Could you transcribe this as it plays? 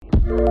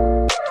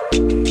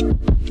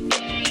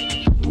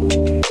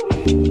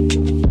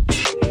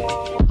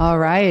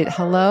right.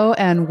 Hello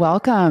and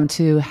welcome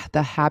to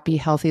the Happy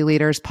Healthy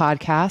Leaders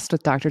podcast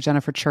with Dr.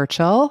 Jennifer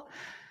Churchill.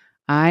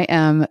 I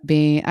am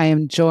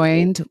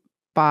joined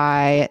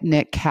by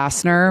Nick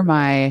Castner,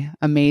 my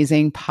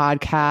amazing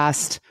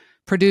podcast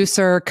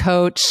producer,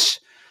 coach,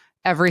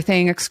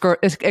 everything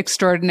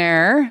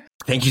extraordinaire.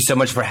 Thank you so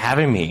much for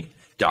having me,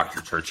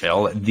 Dr.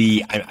 Churchill.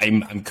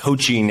 I'm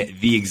coaching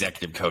the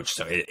executive coach,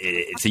 so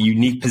it's a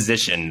unique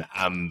position.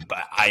 But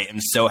I am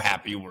so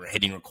happy we're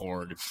hitting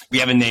record. We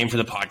have a name for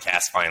the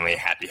podcast finally,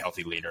 Happy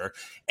Healthy Leader,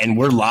 and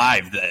we're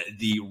live.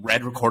 The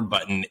red record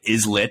button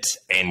is lit,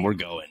 and we're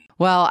going.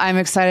 Well, I'm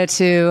excited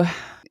to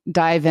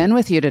dive in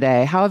with you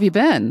today. How have you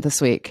been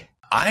this week?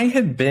 I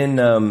have been,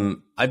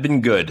 I've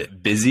been good,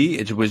 busy.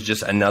 It was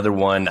just another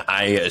one.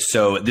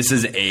 So this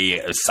is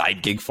a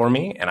side gig for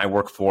me, and I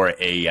work for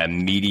a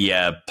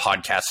media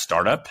podcast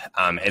startup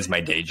as my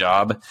day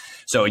job.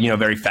 So,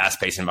 very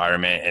fast-paced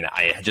environment. And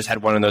I just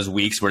had one of those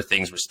weeks where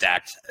things were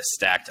stacked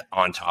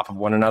on top of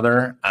one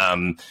another.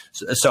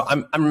 So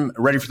I'm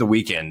ready for the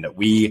weekend.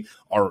 We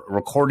are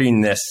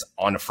recording this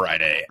on a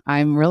Friday.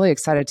 I'm really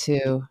excited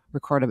to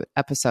record an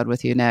episode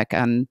with you, Nick.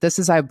 And this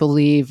is, I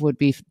believe, would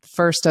be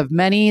first of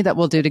many that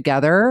we'll do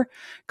together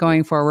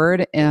going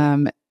forward,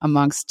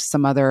 amongst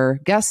some other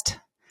guest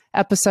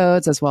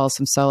episodes as well as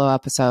some solo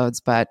episodes.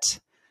 But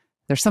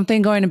there's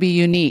something going to be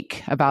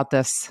unique about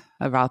this.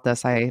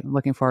 I'm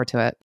looking forward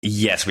to it.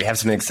 Yes, we have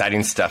some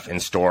exciting stuff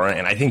in store.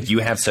 And I think you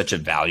have such a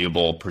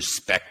valuable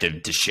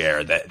perspective to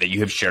share that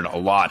you have shared a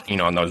lot,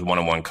 on those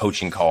one-on-one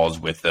coaching calls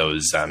with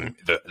those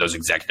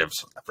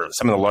executives for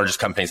some of the largest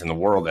companies in the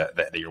world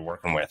that you're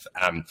working with.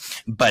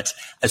 But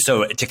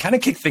so to kind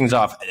of kick things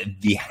off,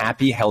 the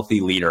Happy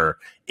Healthy Leader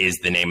is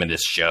the name of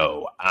this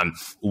show.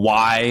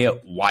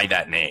 Why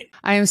that name?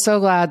 I am so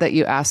glad that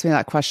you asked me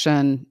that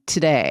question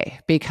today,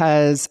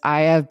 because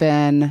I have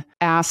been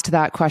asked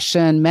that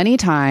question many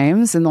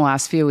times in the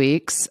last few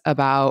weeks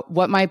about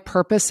what my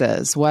purpose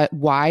is.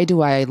 Why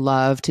do I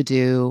love to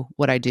do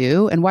what I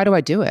do, and why do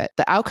I do it?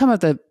 The outcome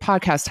of the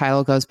podcast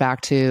title goes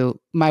back to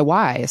my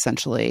why,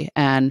 essentially.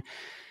 And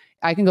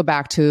I can go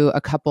back to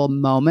a couple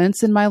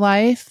moments in my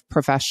life,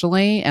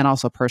 professionally and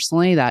also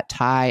personally, that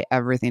tie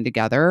everything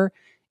together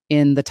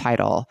in the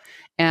title.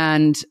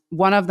 And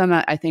one of them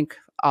that I think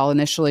I'll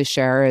initially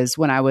share is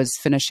when I was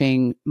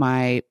finishing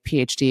my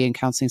PhD in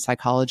counseling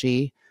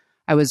psychology.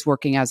 I was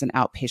working as an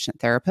outpatient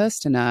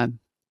therapist in a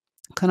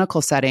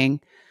clinical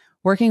setting,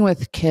 working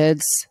with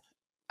kids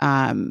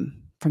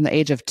from the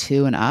age of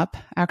 2 and up,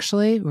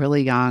 actually,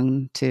 really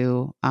young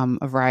to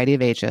a variety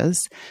of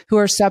ages, who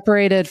are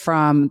separated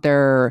from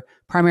their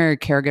primary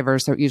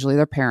caregivers, they're usually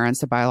their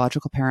parents, their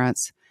biological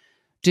parents,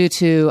 due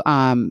to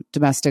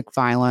domestic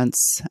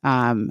violence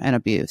and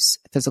abuse,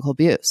 physical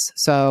abuse.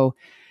 So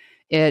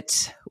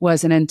it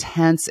was an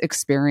intense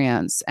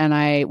experience.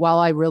 And while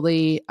I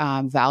really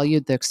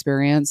valued the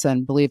experience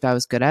and believed I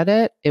was good at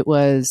it, there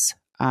was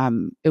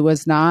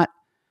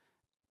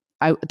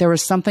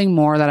something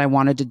more that I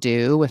wanted to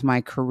do with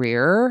my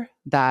career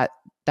that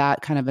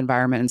kind of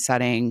environment and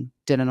setting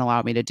didn't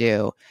allow me to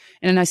do.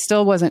 And I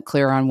still wasn't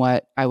clear on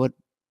what I would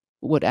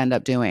end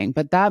up doing.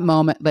 But that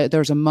moment, there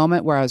was a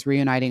moment where I was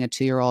reuniting a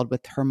 2-year-old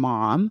with her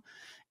mom,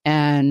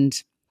 and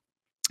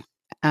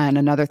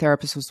another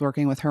therapist was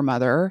working with her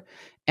mother.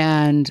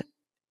 And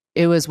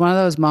it was one of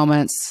those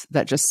moments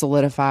that just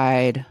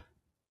solidified,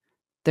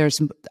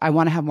 I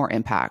want to have more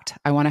impact.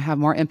 I want to have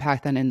more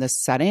impact than in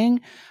this setting.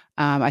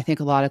 I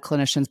think a lot of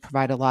clinicians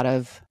provide a lot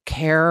of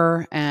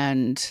care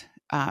and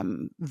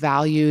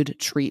valued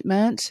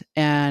treatment.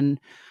 And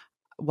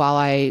while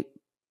I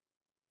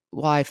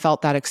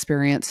felt that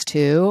experience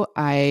too,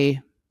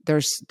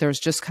 there's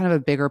just kind of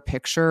a bigger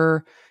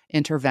picture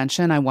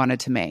intervention I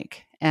wanted to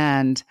make.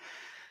 And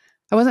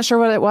I wasn't sure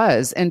what it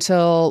was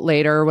until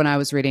later when I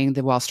was reading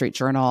the Wall Street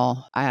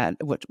Journal,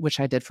 which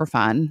I did for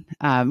fun.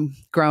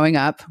 Growing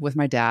up with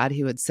my dad,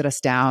 he would sit us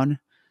down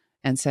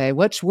and say,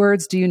 which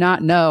words do you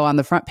not know on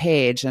the front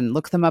page, and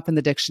look them up in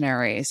the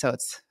dictionary. So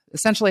it's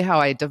essentially how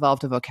I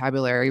developed a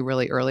vocabulary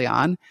really early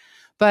on.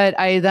 But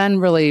I then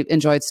really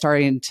enjoyed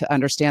starting to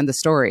understand the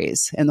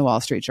stories in the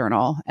Wall Street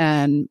Journal.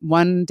 And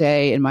one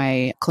day in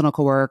my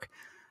clinical work,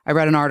 I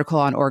read an article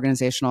on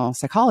organizational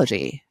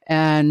psychology.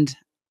 And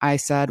I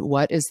said,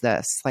 what is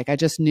this? I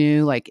just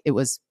knew it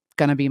was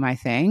going to be my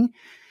thing.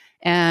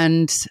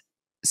 And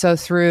so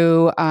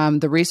through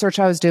the research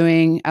I was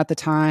doing at the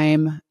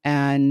time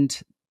and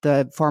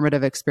the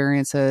formative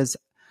experiences,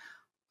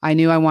 I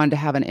knew I wanted to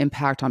have an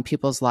impact on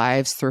people's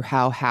lives through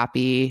how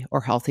happy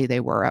or healthy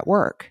they were at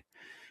work.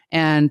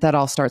 And that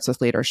all starts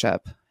with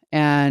leadership,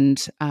 and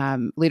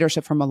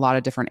leadership from a lot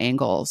of different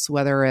angles,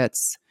 whether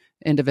it's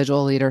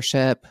individual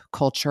leadership,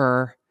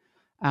 culture,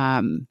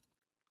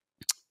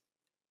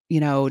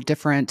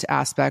 different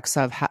aspects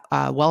of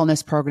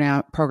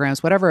wellness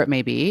programs, whatever it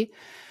may be.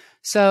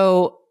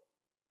 So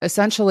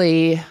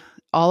essentially,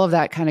 all of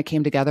that kind of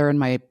came together in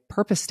my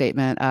purpose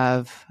statement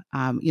of,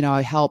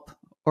 I help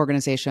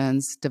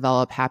organizations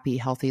develop happy,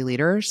 healthy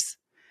leaders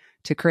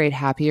to create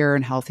happier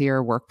and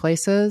healthier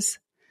workplaces.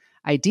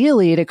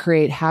 ideally to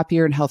create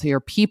happier and healthier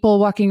people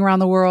walking around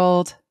the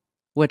world,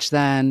 which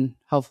then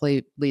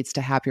hopefully leads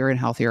to happier and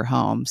healthier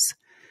homes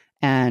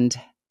and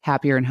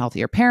happier and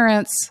healthier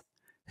parents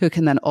who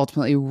can then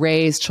ultimately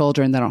raise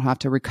children that don't have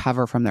to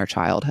recover from their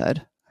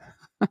childhood.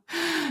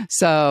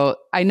 So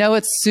I know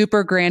it's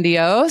super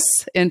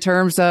grandiose in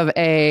terms of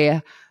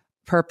a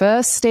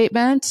purpose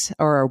statement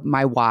or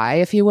my why,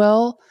 if you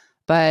will,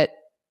 but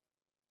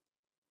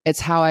it's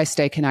how I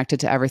stay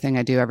connected to everything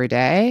I do every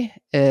day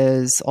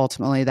is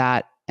ultimately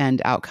that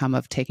end outcome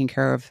of taking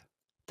care of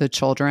the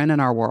children in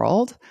our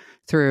world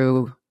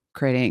through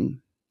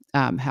creating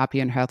happy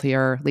and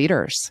healthier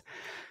leaders.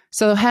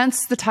 So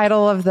hence the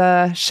title of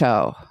the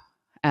show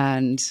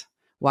and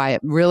why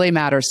it really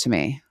matters to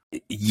me.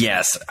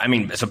 Yes. I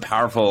mean, it's a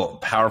powerful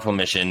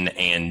mission,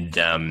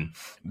 and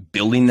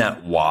building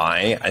that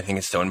why I think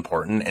is so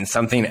important. And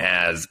something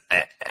as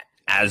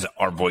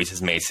our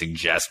voices may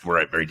suggest, we're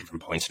at very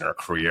different points in our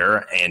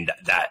career, and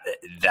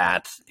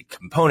that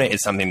component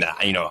is something that,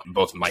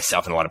 both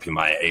myself and a lot of people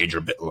my age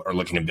are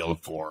looking to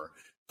build for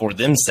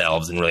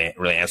themselves and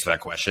really answer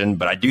that question.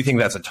 But I do think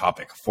that's a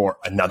topic for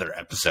another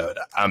episode.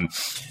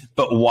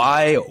 But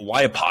why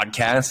a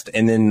podcast,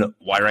 and then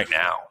why right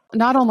now?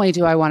 Not only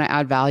do I want to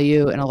add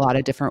value in a lot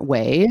of different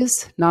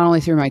ways, not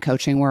only through my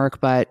coaching work,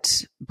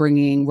 but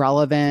bringing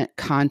relevant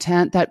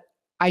content that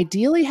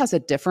ideally has a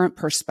different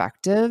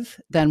perspective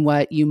than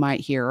what you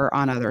might hear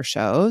on other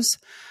shows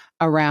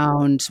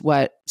around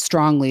what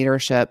strong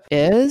leadership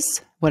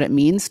is, what it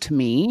means to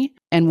me,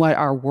 and what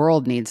our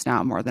world needs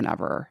now more than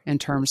ever in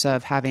terms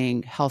of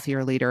having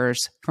healthier leaders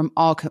in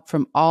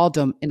all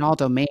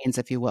domains,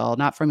 if you will,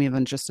 not from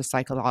even just a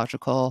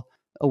psychological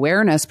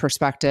awareness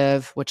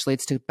perspective, which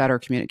leads to better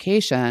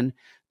communication,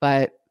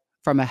 but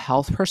from a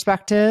health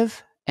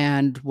perspective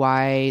and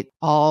why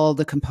all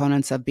the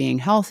components of being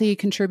healthy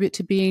contribute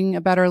to being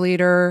a better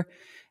leader,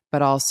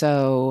 but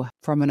also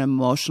from an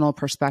emotional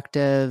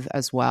perspective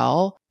as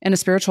well, and a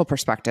spiritual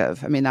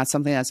perspective. I mean, that's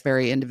something that's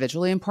very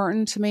individually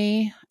important to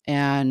me,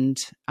 and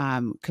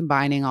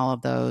combining all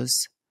of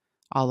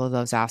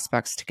those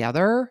aspects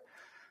together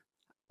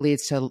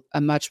leads to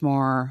a much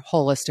more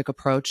holistic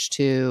approach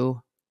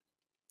to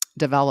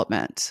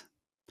development.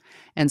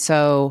 And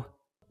so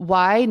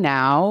why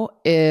now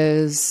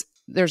is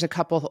there's a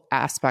couple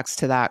aspects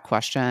to that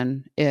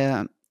question.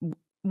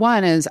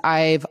 One is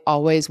I've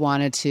always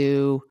wanted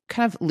to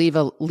kind of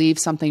leave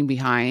something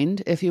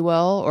behind, if you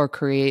will, or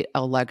create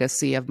a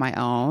legacy of my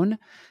own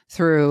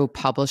through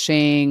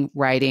publishing,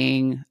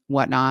 writing,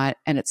 whatnot.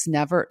 And it's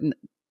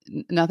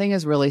nothing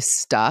is really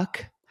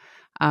stuck.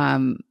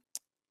 I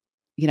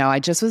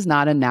just was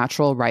not a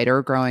natural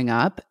writer growing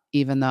up,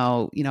 even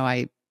though,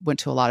 I went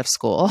to a lot of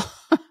school.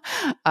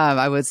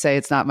 I would say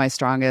it's not my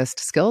strongest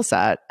skill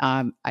set.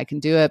 I can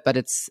do it, but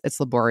it's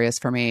laborious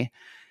for me.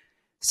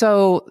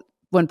 So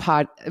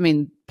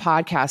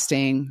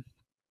podcasting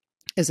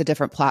is a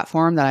different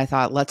platform that I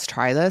thought, let's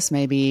try this.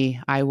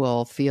 Maybe I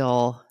will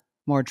feel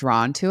more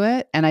drawn to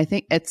it. And I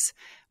think it's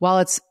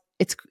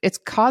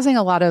causing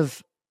a lot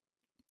of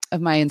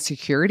my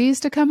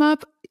insecurities to come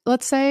up.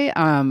 Let's say,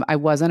 I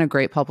wasn't a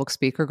great public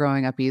speaker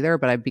growing up either,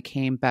 but I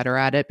became better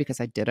at it because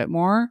I did it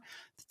more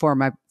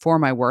for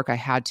my work. I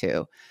had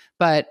to,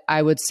 but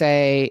I would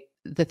say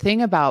the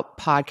thing about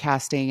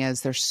podcasting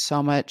is there's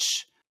so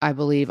much, I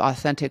believe,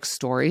 authentic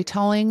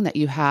storytelling that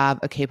you have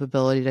a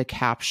capability to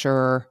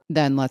capture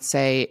than, let's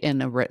say,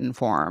 in a written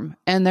form.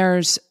 And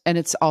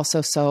it's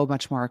also so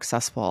much more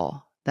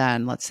accessible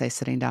than, let's say,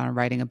 sitting down and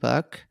writing a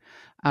book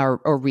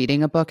or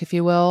reading a book, if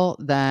you will.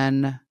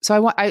 So I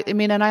want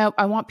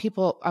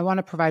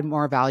to provide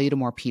more value to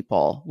more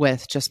people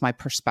with just my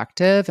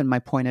perspective and my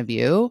point of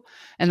view.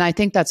 And I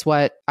think that's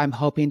what I'm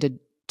hoping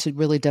to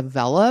really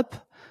develop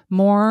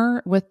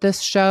more with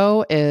this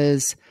show,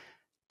 is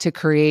to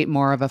create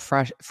more of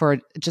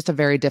just a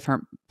very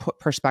different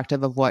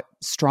perspective of what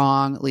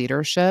strong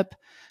leadership,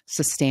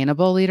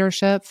 sustainable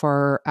leadership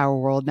for our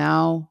world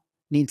now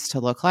needs to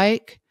look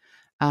like.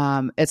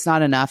 It's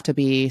not enough to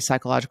be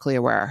psychologically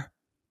aware.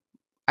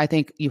 I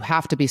think you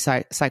have to be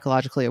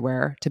psychologically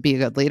aware to be a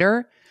good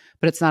leader,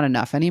 but it's not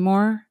enough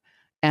anymore.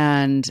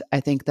 And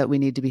I think that we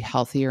need to be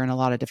healthier in a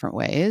lot of different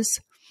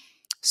ways.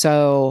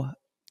 So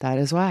that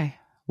is why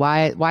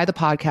the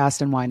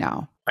podcast and why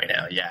now? Right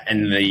now, yeah,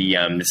 and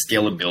the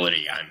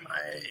scalability, I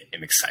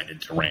am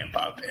excited to ramp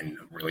up and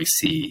really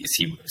see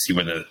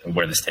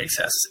where this takes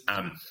us.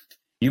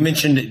 You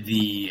mentioned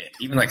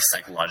even like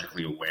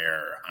psychologically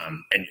aware,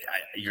 and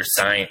your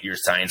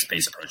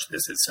science-based approach to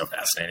this is so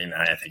fascinating,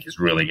 and I think is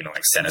really going to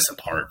like set us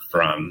apart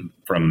from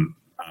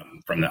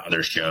the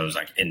other shows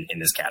like in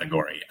this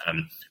category.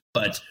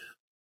 But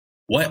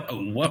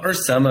what are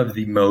some of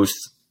the most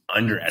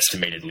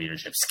underestimated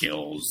leadership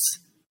skills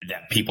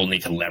that people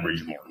need to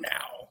leverage more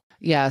now?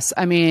 Yes.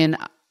 I mean,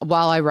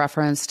 while I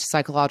referenced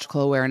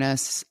psychological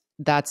awareness,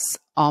 that's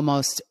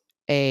almost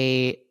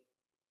a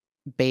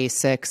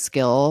basic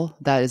skill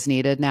that is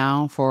needed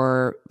now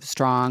for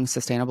strong,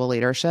 sustainable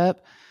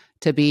leadership,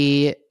 to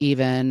be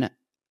even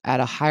at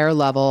a higher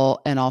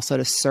level and also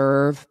to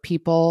serve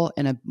people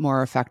in a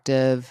more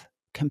effective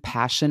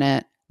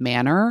compassionate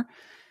manner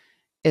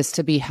is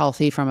to be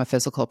healthy from a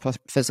physical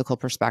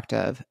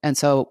perspective. And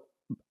so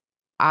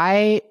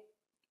in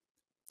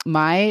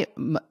my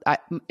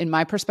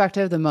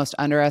perspective, the most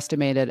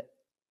underestimated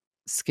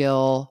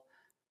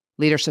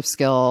leadership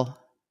skill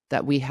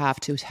that we have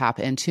to tap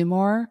into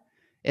more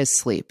is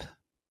sleep.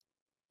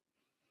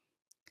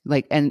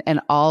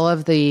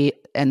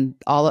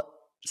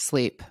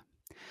 Sleep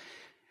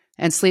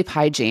and sleep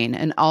hygiene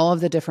and all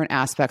of the different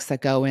aspects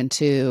that go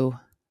into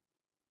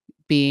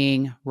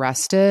being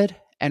rested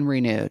and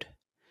renewed.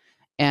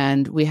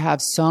 And we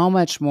have so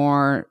much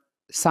more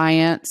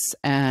science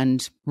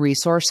and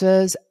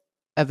resources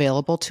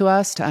available to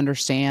us to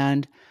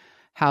understand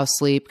how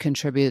sleep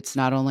contributes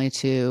not only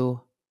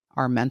to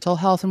our mental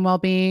health and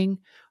well-being,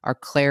 our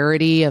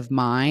clarity of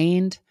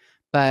mind,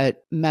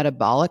 but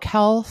metabolic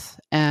health.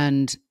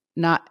 And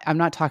I'm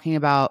not talking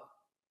about,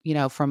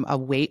 from a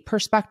weight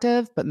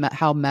perspective, but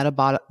how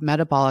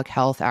metabolic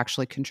health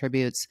actually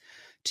contributes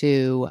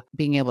to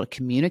being able to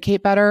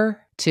communicate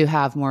better, to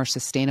have more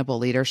sustainable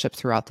leadership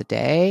throughout the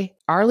day.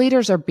 Our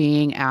leaders are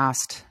being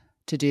asked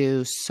to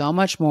do so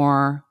much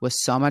more with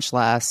so much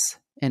less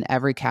in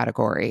every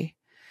category.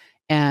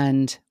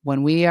 And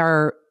when we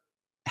are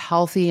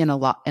healthy in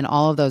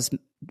all of those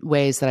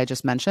ways that I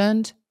just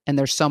mentioned, and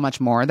there's so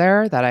much more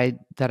there that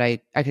I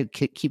could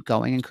keep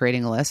going and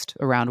creating a list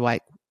around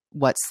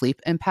what sleep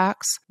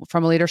impacts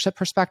from a leadership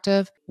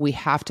perspective. We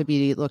have to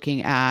be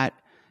looking at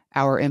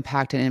our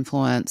impact and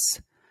influence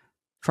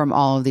from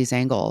all of these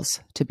angles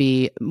to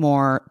be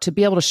able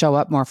to show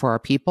up more for our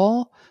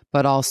people,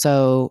 but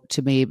also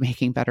to be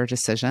making better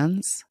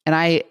decisions. And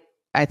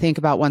I think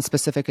about one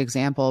specific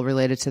example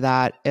related to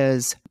that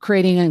is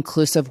creating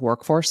inclusive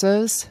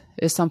workforces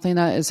is something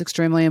that is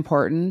extremely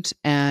important.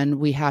 And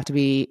we have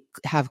to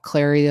have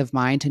clarity of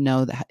mind to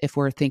know that if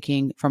we're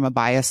thinking from a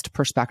biased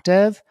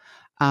perspective,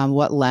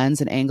 what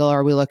lens and angle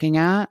are we looking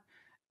at?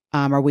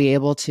 Are we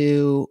able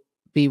to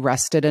be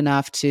rested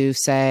enough to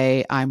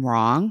say, I'm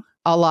wrong?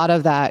 A lot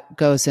of that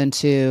goes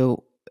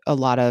into a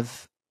lot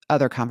of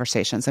other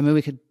conversations. I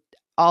mean,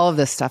 all of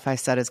this stuff I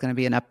said is going to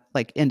be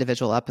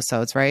individual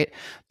episodes, right?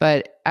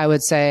 But I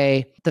would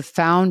say the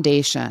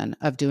foundation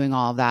of doing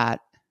all of that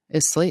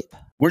is sleep.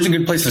 Where's a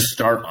good place to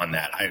start on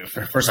that?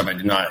 First off, I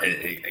did not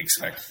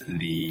expect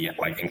the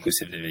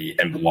inclusivity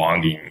and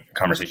belonging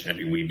conversation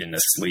to be weaved into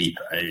sleep.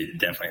 I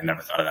definitely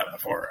never thought of that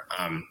before.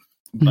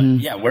 But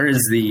yeah, where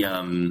is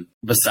the,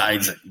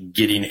 besides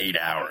getting 8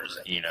 hours,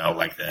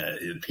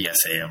 the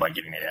PSA of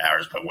getting 8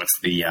 hours, but what's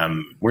the,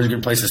 where's a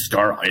good place to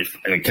start?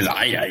 Because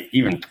I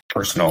even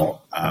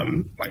personal,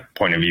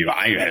 point of view,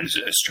 I've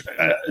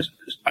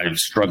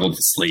struggled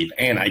to sleep,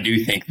 and I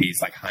do think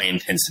these high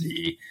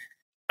intensity,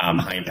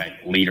 high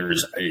impact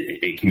leaders,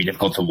 it can be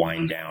difficult to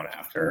wind down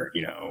after,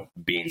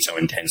 being so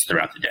intense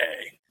throughout the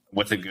day.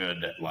 What's a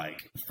good,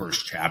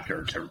 first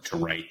chapter to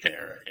write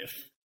there if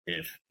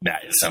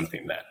that is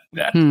something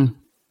that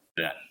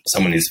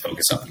someone needs to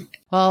focus on?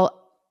 Well,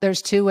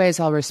 there's two ways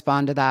I'll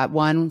respond to that.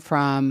 One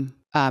from,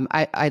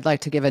 I'd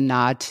like to give a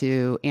nod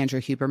to Andrew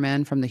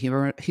Huberman from the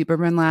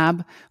Huberman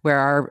Lab,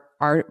 where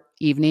our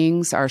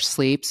evenings, our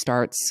sleep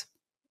starts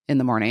in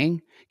the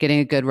morning. Getting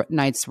a good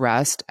night's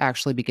rest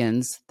actually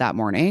begins that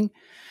morning.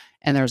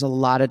 And there's a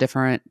lot of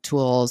different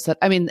tools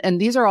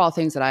and these are all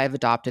things that I have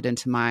adopted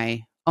into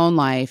my own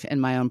life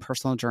and my own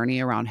personal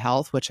journey around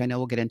health, which I know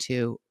we'll get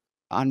into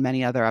on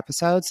many other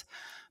episodes.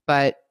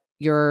 But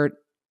your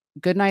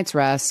good night's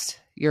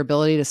rest, your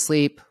ability to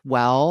sleep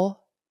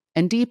well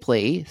and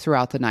deeply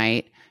throughout the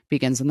night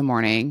begins in the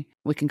morning.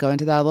 We can go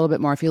into that a little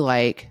bit more if you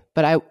like.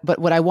 But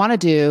what I want to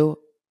do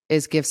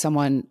is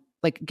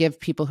give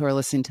people who are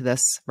listening to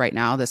this right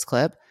now, this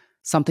clip,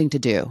 something to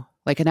do,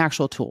 an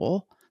actual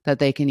tool that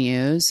they can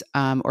use,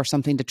 or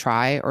something to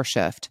try or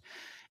shift.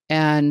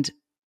 And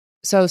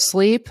so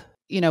sleep,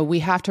 we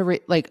have to,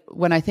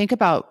 when I think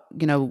about,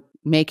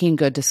 making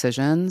good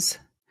decisions,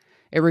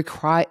 it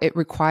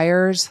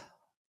requires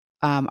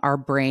our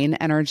brain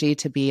energy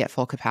to be at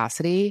full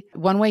capacity.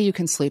 One way you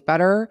can sleep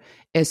better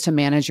is to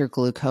manage your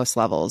glucose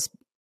levels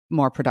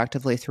more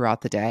productively throughout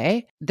the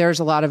day.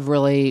 There's a lot of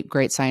really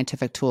great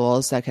scientific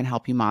tools that can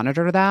help you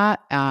monitor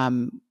that.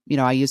 I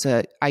use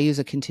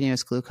a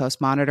continuous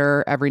glucose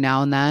monitor every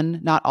now and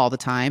then, not all the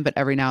time, but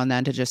every now and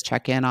then to just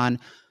check in on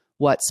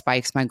what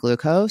spikes my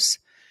glucose.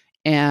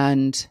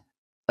 And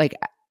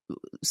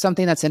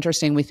something that's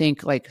interesting, we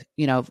think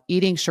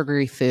eating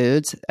sugary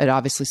foods, it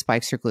obviously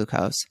spikes your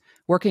glucose.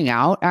 Working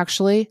out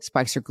actually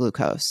spikes your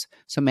glucose.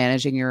 So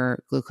managing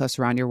your glucose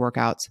around your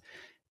workouts.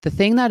 The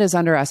thing that is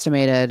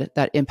underestimated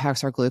that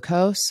impacts our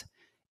glucose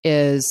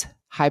is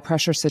high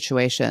pressure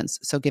situations.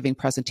 So giving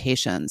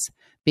presentations,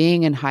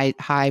 being in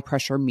high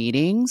pressure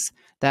meetings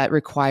that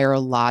require a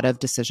lot of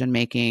decision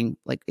making,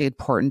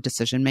 important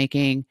decision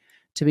making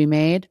to be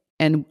made.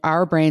 And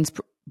our brains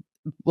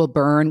will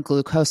burn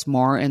glucose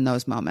more in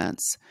those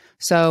moments.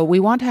 So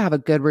we want to have a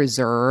good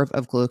reserve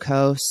of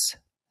glucose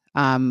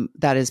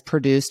that is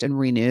produced and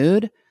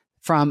renewed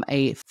from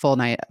a full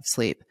night of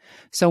sleep.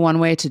 So one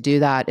way to do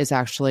that is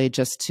actually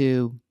just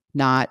to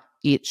not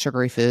eat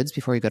sugary foods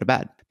before you go to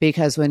bed.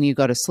 Because when you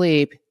go to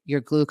sleep,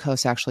 your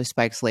glucose actually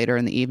spikes later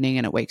in the evening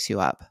and it wakes you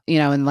up.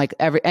 And like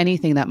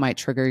anything that might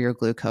trigger your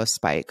glucose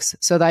spikes.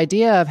 So the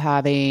idea of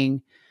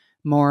having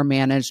more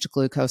managed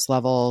glucose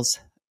levels,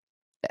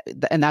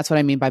 and that's what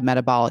I mean by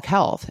metabolic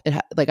health.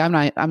 I'm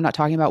not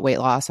talking about weight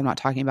loss. I'm not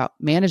talking about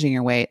managing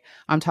your weight.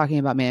 I'm talking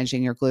about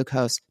managing your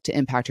glucose to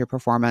impact your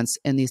performance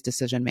in these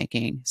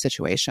decision-making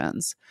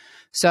situations.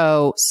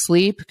 So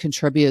sleep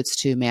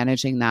contributes to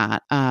managing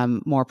that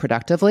more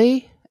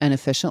productively and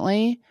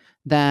efficiently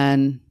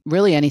than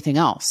really anything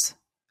else,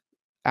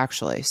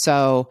 actually.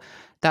 So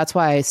that's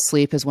why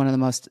sleep is one of the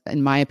most,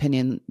 in my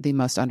opinion, the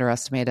most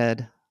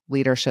underestimated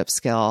leadership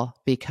skill,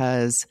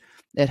 because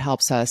it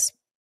helps us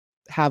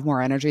have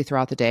more energy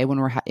throughout the day when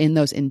we're in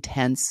those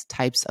intense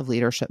types of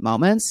leadership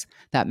moments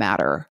that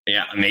matter.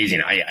 Yeah,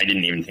 amazing. I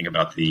didn't even think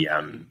about the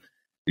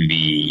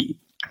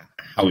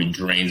how it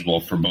drains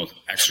both for both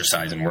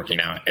exercise and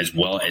working out, as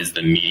well as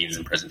the meetings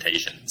and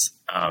presentations.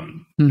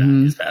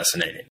 That is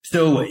fascinating.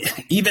 So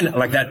even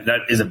like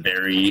that is a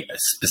very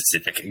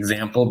specific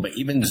example, but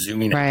even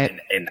zooming right.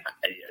 and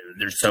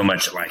there's so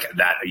much like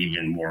that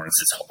even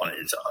warrants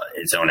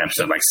its own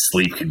episode. Like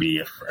sleep could be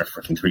a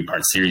freaking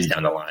 3-part series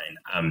down the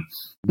line.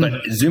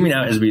 But zooming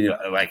out as we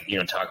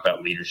talk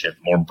about leadership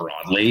more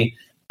broadly,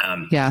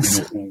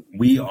 yes,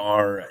 we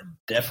are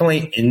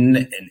definitely in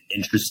an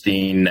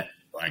interesting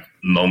like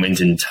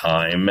moment in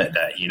time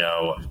that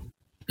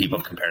people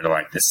have compared to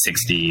like the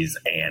 60s,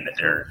 and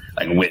they're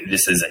like,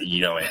 this is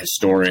a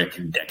historic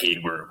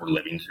decade we're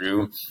living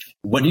through.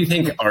 What do you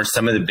think are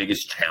some of the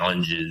biggest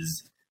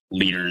challenges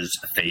leaders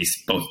face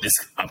both this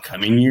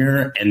upcoming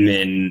year and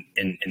then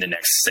in the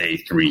next, say,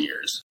 3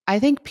 years? I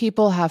think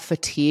people have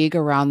fatigue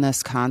around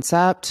this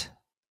concept,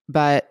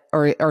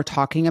 or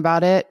talking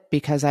about it,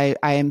 because I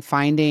am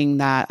finding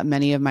that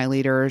many of my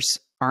leaders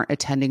aren't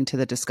attending to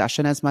the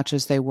discussion as much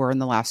as they were in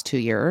the last 2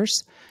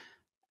 years.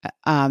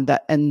 And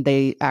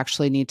they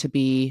actually need to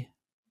be,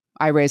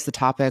 I raise the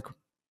topic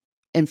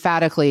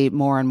emphatically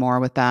more and more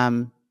with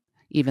them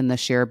even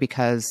this year,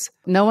 because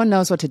no one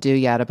knows what to do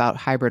yet about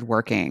hybrid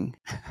working.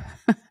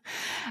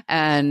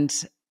 and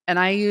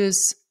I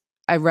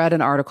read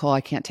an article,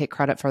 I can't take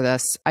credit for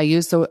this. I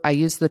use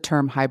the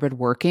term hybrid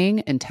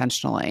working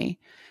intentionally,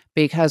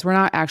 because we're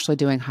not actually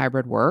doing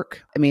hybrid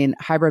work. I mean,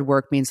 hybrid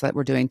work means that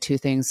we're doing two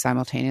things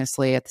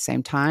simultaneously at the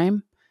same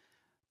time.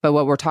 But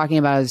what we're talking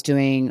about is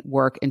doing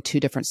work in two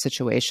different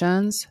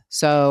situations.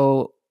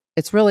 So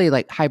it's really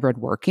like hybrid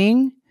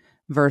working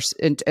versus,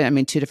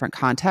 two different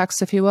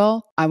contexts, if you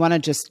will. I want to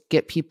just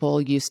get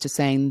people used to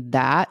saying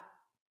that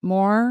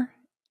more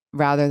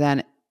rather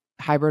than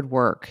hybrid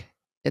work.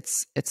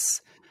 It's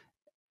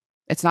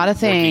not a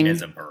thing. Working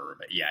as a verb.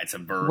 Yeah, it's a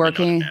verb.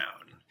 Working. And not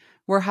a noun.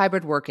 We're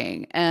hybrid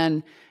working.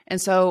 And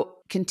so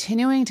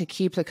continuing to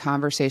keep the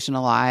conversation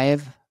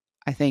alive,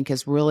 I think,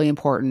 is really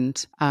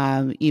important,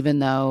 even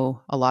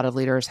though a lot of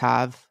leaders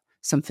have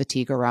some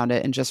fatigue around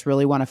it and just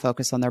really want to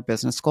focus on their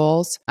business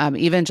goals.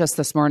 Even just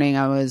this morning,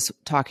 I was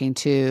talking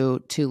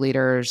to two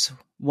leaders.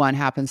 One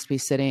happens to be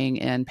sitting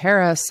in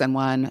Paris and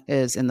one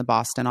is in the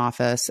Boston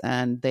office,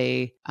 and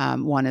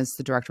one is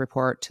the direct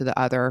report to the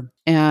other.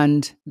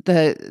 And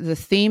the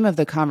theme of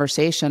the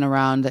conversation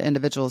around the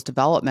individual's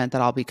development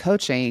that I'll be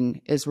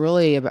coaching is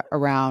really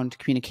around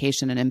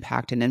communication and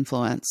impact and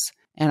influence.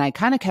 And I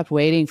kind of kept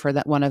waiting for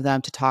one of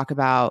them to talk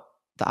about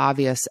the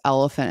obvious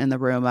elephant in the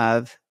room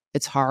of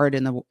it's hard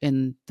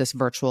in this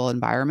virtual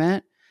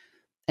environment,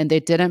 and they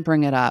didn't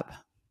bring it up.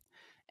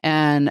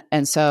 And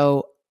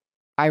so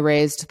I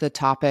raised the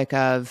topic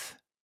of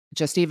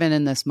just even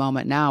in this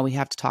moment now, we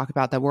have to talk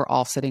about that we're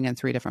all sitting in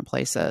 3 different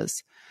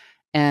places,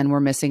 and we're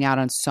missing out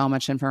on so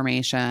much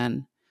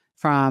information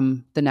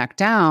from the neck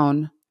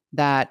down,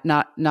 that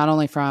not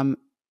only from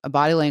a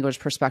body language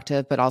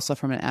perspective, but also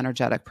from an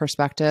energetic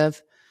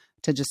perspective,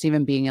 to just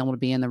even being able to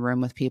be in the room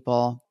with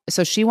people.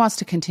 So she wants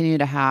to continue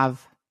to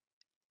have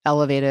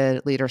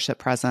elevated leadership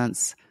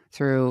presence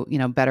through,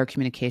 better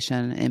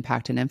communication,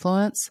 impact, and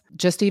influence.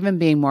 Just even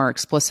being more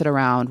explicit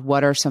around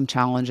what are some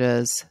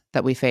challenges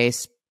that we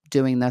face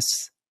doing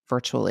this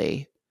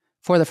virtually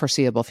for the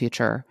foreseeable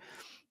future.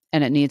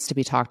 And it needs to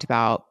be talked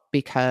about,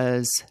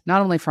 because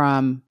not only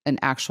from an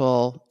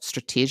actual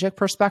strategic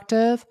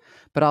perspective,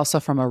 but also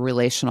from a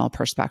relational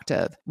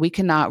perspective. We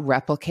cannot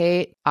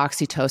replicate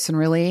oxytocin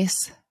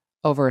release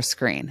over a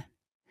screen.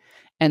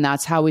 And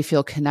that's how we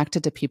feel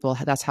connected to people.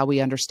 That's how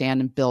we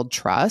understand and build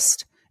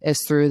trust,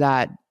 is through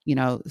that,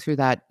 through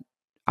that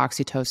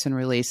oxytocin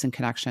release and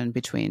connection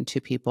between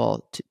two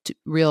people, to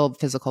real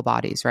physical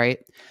bodies, right?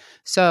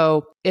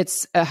 So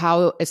it's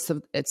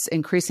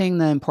increasing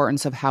the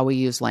importance of how we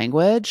use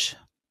language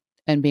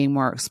and being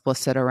more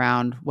explicit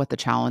around what the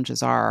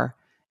challenges are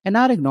and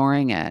not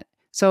ignoring it.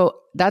 So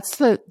that's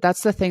the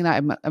thing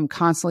that I'm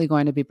constantly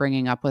going to be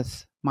bringing up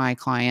with my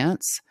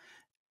clients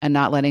and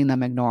not letting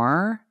them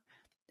ignore,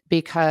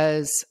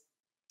 because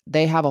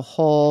they have a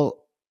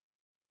whole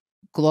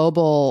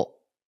global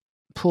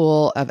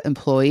pool of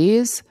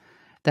employees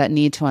that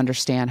need to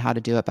understand how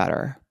to do it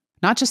better.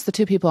 Not just the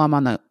 2 people I'm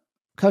on the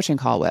coaching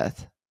call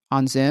with,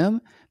 on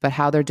Zoom, but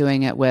how they're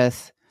doing it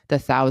with the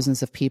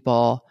thousands of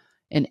people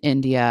in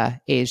India,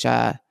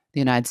 Asia, the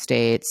United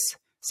States,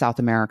 South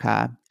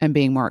America, and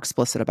being more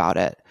explicit about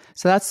it.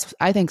 So that's,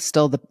 I think,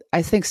 still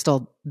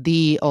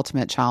the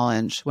ultimate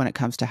challenge when it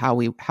comes to how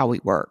we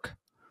work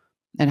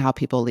and how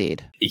people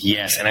lead.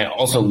 Yes, and I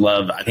also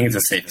love. I think it's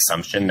a safe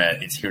assumption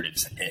that it's here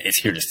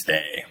to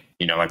stay.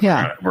 Like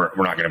we're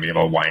not going to be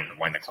able to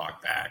wind the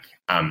clock back.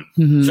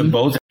 So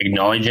both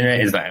acknowledging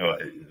it is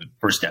the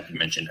first step you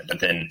mentioned, but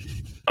then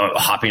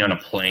hopping on a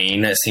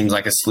plane seems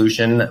like a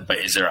solution. But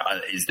is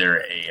there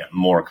a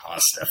more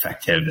cost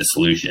effective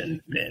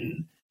solution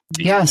than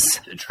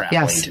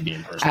traveling to be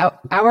in person?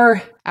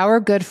 Our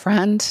good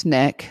friend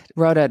Nick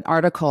wrote an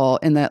article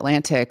in the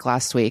Atlantic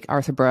last week.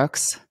 Arthur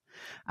Brooks.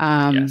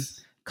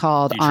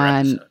 Called future on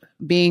episode.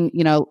 Being,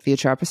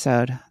 future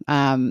episode.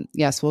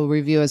 Yes, we'll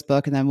review his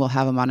book and then we'll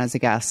have him on as a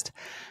guest,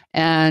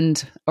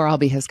 or I'll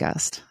be his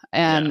guest.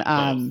 And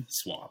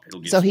swap.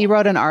 So he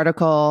wrote an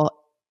article.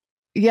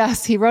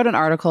 Yes, he wrote an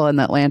article in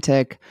the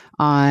Atlantic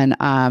on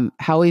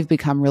how we've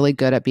become really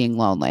good at being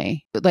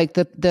lonely. Like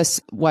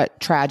this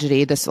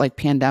tragedy, this like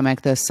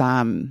pandemic, this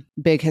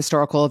big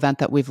historical event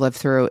that we've lived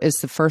through is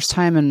the first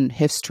time in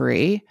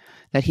history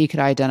that he could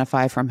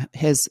identify from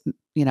his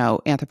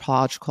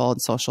anthropological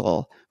and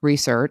social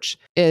research,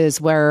 is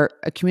where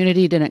a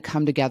community didn't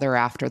come together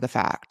after the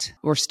fact.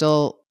 We're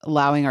still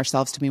allowing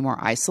ourselves to be more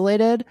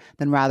isolated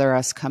than rather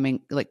us coming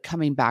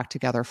back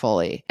together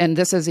fully. And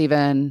this is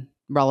even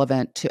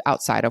relevant to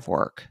outside of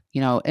work.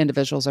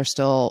 Individuals are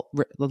still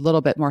a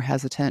little bit more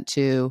hesitant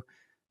to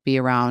be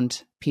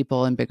around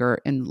people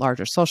in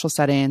larger social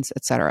settings,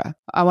 et cetera.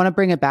 I want to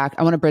bring it back.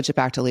 I want to bridge it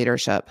back to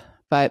leadership,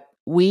 but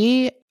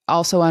we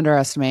also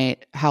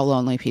underestimate how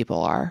lonely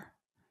people are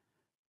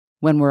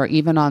when we're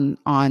even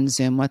on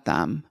Zoom with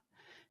them.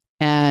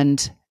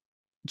 And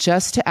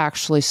just to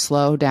actually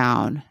slow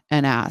down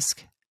and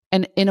ask,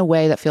 and in a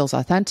way that feels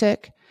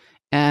authentic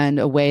and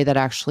a way that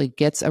actually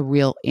gets a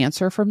real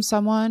answer from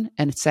someone,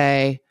 and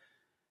say,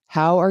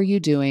 how are you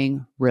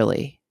doing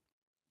really?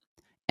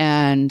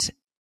 And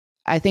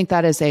I think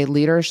that is a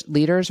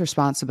leader's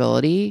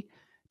responsibility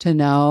to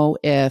know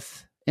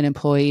if an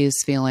employee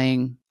is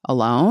feeling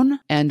alone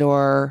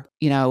or,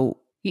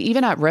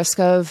 even at risk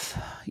of,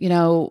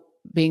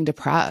 being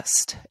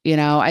depressed.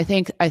 I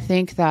think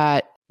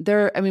that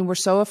we're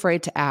so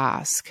afraid to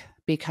ask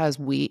because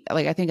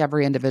I think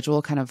every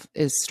individual kind of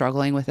is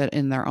struggling with it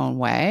in their own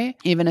way.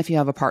 Even if you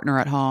have a partner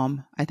at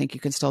home, I think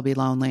you can still be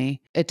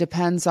lonely. It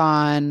depends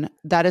on,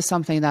 that is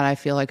something that I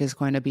feel like is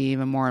going to be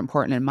even more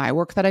important in my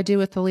work that I do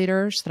with the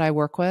leaders that I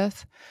work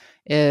with,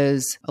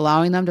 is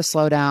allowing them to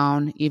slow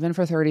down even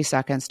for 30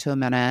 seconds to a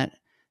minute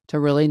to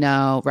really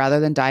know, rather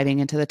than diving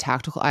into the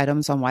tactical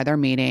items on why they're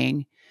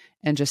meeting,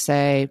 and just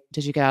say,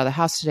 did you get out of the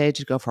house today? Did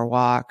you go for a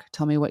walk?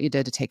 Tell me what you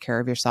did to take care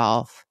of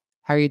yourself.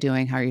 How are you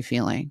doing? How are you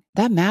feeling?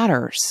 That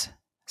matters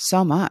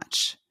so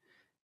much,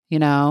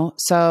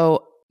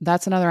 So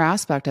that's another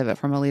aspect of it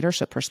from a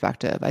leadership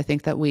perspective. I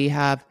think that we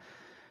have,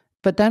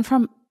 but then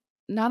from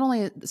not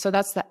only, so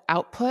that's the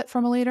output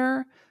from a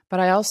leader, but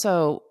I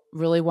also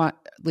really want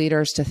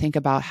leaders to think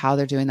about how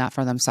they're doing that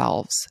for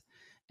themselves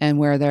and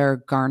where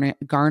they're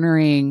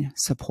garnering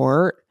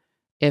support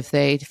if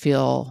they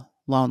feel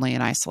lonely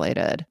and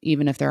isolated,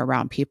 even if they're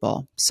around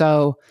people.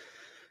 So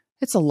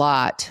it's a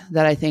lot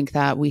that I think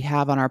that we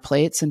have on our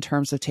plates in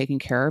terms of taking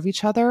care of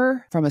each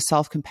other from a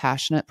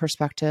self-compassionate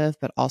perspective,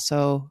 but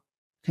also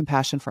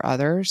compassion for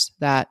others,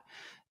 that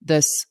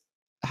this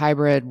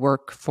hybrid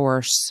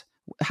working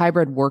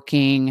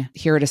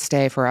here to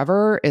stay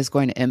forever is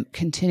going to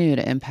continue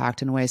to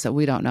impact in ways that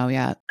we don't know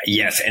yet.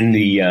 Yes. And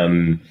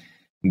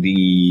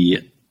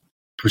the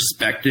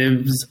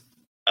perspectives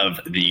of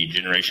the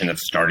generation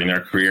that's starting their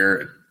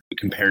career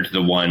compared to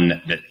the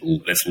one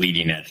that's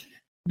leading it,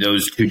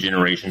 those two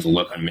generations'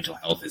 look on mental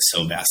health is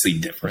so vastly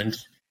different.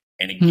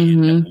 And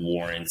again, that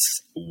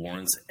warrants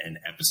an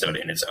episode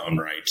in its own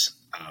right.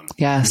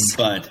 Yes.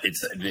 But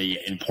the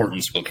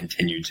importance will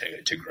continue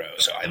to grow.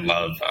 So I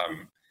love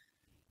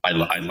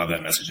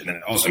that message. And then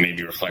it also made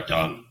me reflect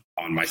on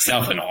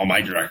myself and all my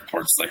direct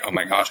reports. Like, oh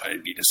my gosh, I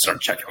need to start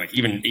checking. Like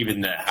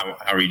even the how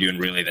are you doing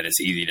really, that it's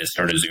easy to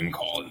start a Zoom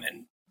call and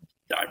then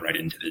dive right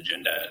into the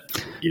agenda,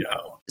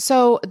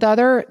 So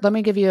let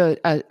me give you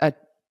a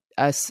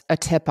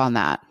tip on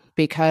that,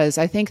 because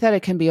I think that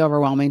it can be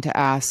overwhelming to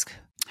ask,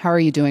 how are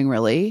you doing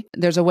really?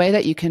 There's a way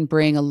that you can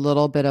bring a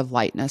little bit of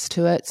lightness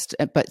to it,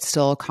 but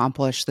still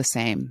accomplish the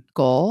same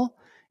goal.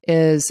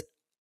 Is,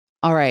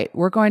 all right,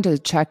 we're going to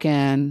check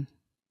in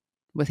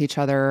with each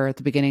other at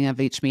the beginning of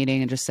each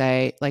meeting and just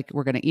say, like,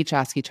 we're going to each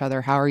ask each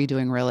other, how are you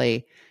doing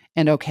really?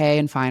 And okay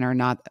and fine are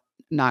not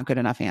good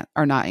enough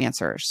are not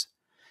answers.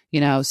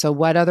 So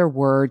what other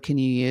word can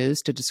you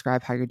use to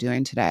describe how you're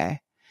doing today?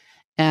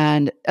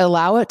 And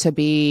allow it to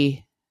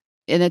be,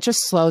 and it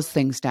just slows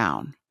things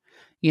down,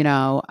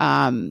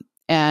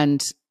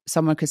 and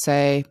someone could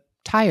say,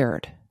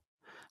 tired.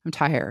 I'm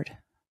tired.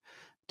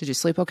 Did you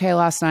sleep okay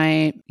last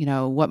night?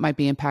 What might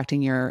be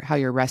impacting how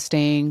you're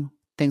resting,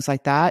 things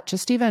like that.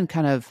 Just even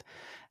kind of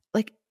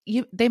like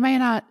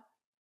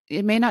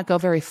it may not go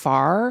very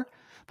far,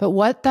 but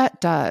what that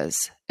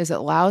does is it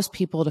allows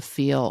people to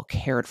feel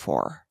cared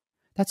for.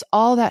 That's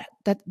all that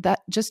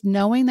just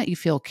knowing that you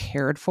feel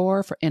cared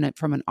for in it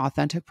from an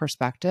authentic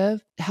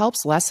perspective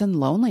helps lessen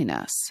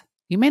loneliness.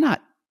 You may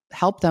not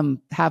help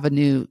them have a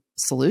new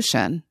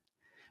solution,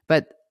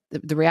 but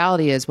the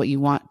reality is what you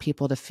want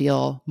people to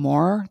feel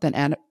more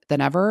than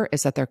ever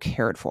is that they're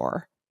cared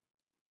for.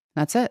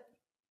 That's it.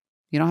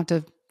 You don't have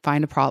to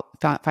find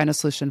a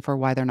solution for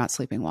why they're not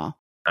sleeping well.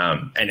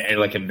 And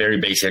like a very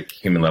basic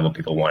human level,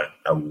 people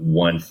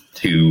want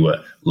to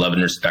love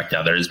and respect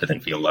others, but then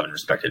feel loved and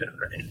respected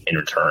in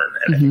return.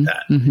 And I think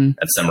that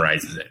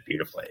summarizes it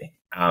beautifully.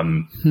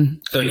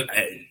 So,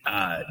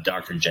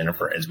 Dr.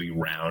 Jennifer, as we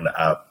round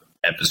up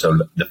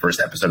the first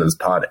episode of this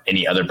pod,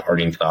 any other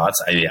parting thoughts?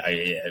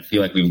 I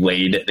feel like we've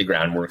laid the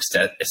groundwork,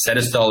 set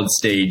a solid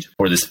stage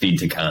for this feed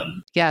to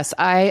come. Yes,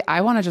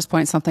 I want to just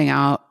point something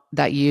out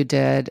that you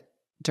did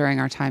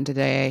during our time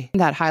today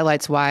that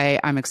highlights why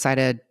I'm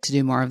excited to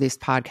do more of these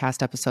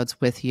podcast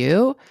episodes with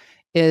you,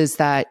 is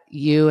that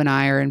you and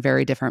I are in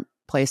very different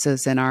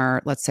places in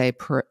our, let's say,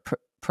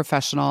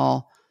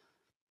 professional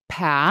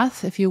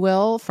path, if you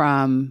will,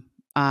 from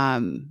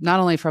not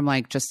only from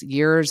like just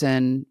years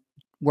in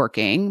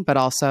working, but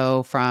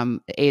also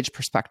from age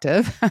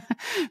perspective,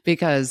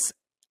 because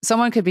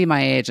someone could be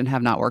my age and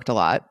have not worked a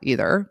lot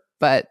either.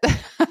 But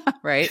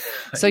right.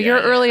 So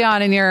you're early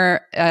on in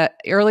your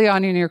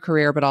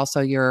career, but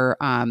also you're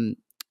 20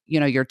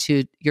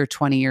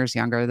 years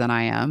younger than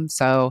I am.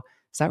 So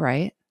is that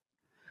right?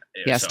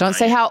 Yes. So don't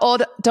say how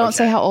old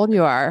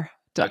you are.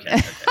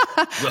 Okay.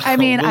 Well,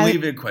 we'll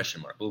leave it a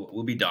question mark.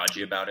 We'll be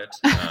dodgy about it.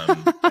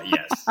 But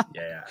yes.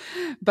 Yeah.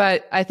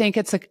 But I think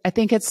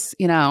it's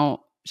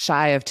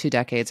shy of 2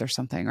 decades or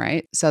something,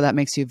 right? So that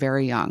makes you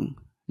very young,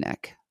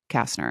 Nick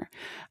Castner.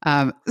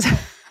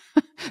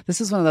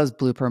 This is one of those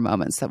blooper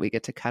moments that we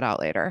get to cut out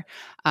later,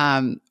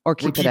 or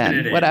keep it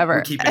in, whatever.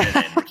 We're keeping it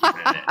in.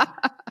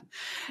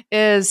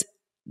 Is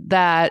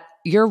that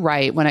you're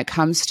right when it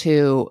comes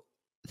to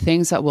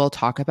things that we'll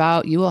talk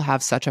about. You will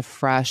have such a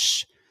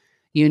fresh,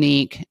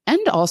 unique, and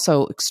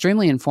also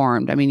extremely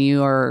informed. I mean,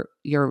 you're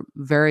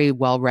very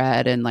well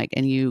read and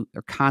you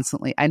are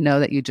constantly. I know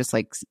that you just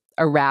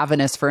are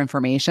ravenous for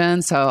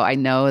information, so I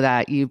know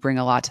that you bring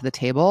a lot to the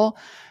table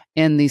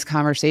in these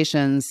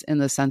conversations. In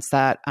the sense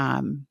that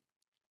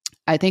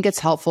I think it's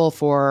helpful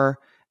for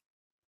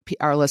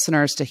our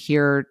listeners to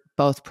hear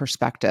both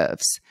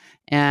perspectives.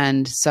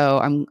 And so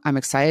I'm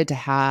excited to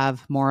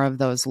have more of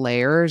those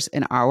layers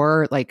in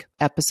our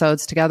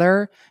episodes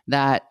together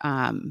that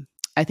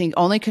I think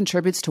only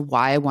contributes to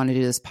why I want to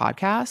do this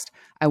podcast.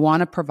 I want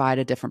to provide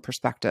a different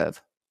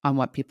perspective on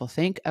what people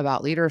think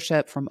about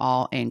leadership from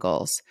all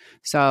angles.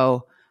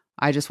 So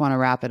I just want to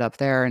wrap it up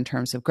there in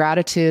terms of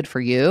gratitude for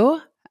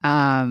you,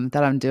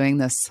 that I'm doing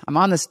this. I'm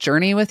on this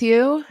journey with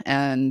you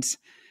and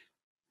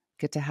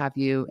get to have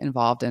you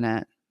involved in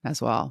it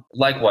as well.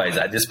 Likewise,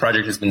 this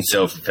project has been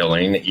so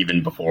fulfilling.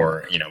 Even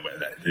before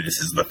this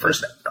is the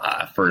first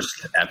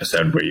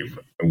episode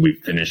we've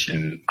finished,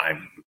 and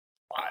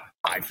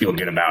I feel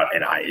good about,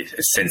 and I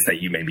sense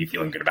that you may be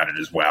feeling good about it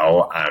as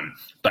well.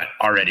 But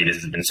already this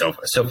has been so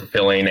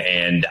fulfilling,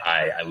 and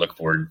I look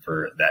forward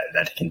for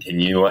that to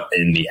continue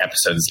in the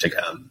episodes to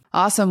come.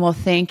 Awesome. Well,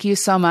 thank you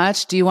so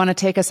much. Do you want to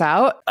take us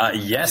out?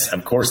 Yes,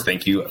 of course.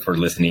 Thank you for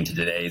listening to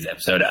today's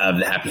episode of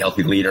The Happy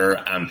Healthy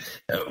Leader.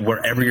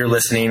 Wherever you're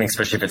listening,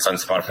 especially if it's on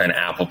Spotify and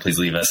Apple, please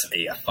leave us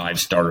a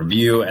 5-star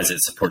review as it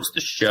supports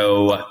the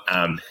show.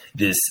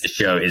 This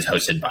show is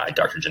hosted by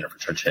Dr. Jennifer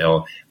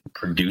Churchill,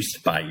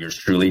 produced by yours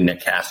truly,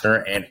 Nick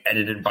Castner, and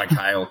edited by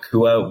Kyle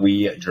Kua.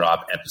 We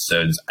drop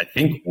episodes, I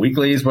think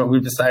weekly is what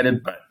we've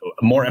decided, but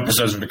more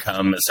episodes are to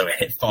come. So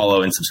hit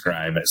follow and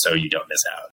subscribe so you don't miss out.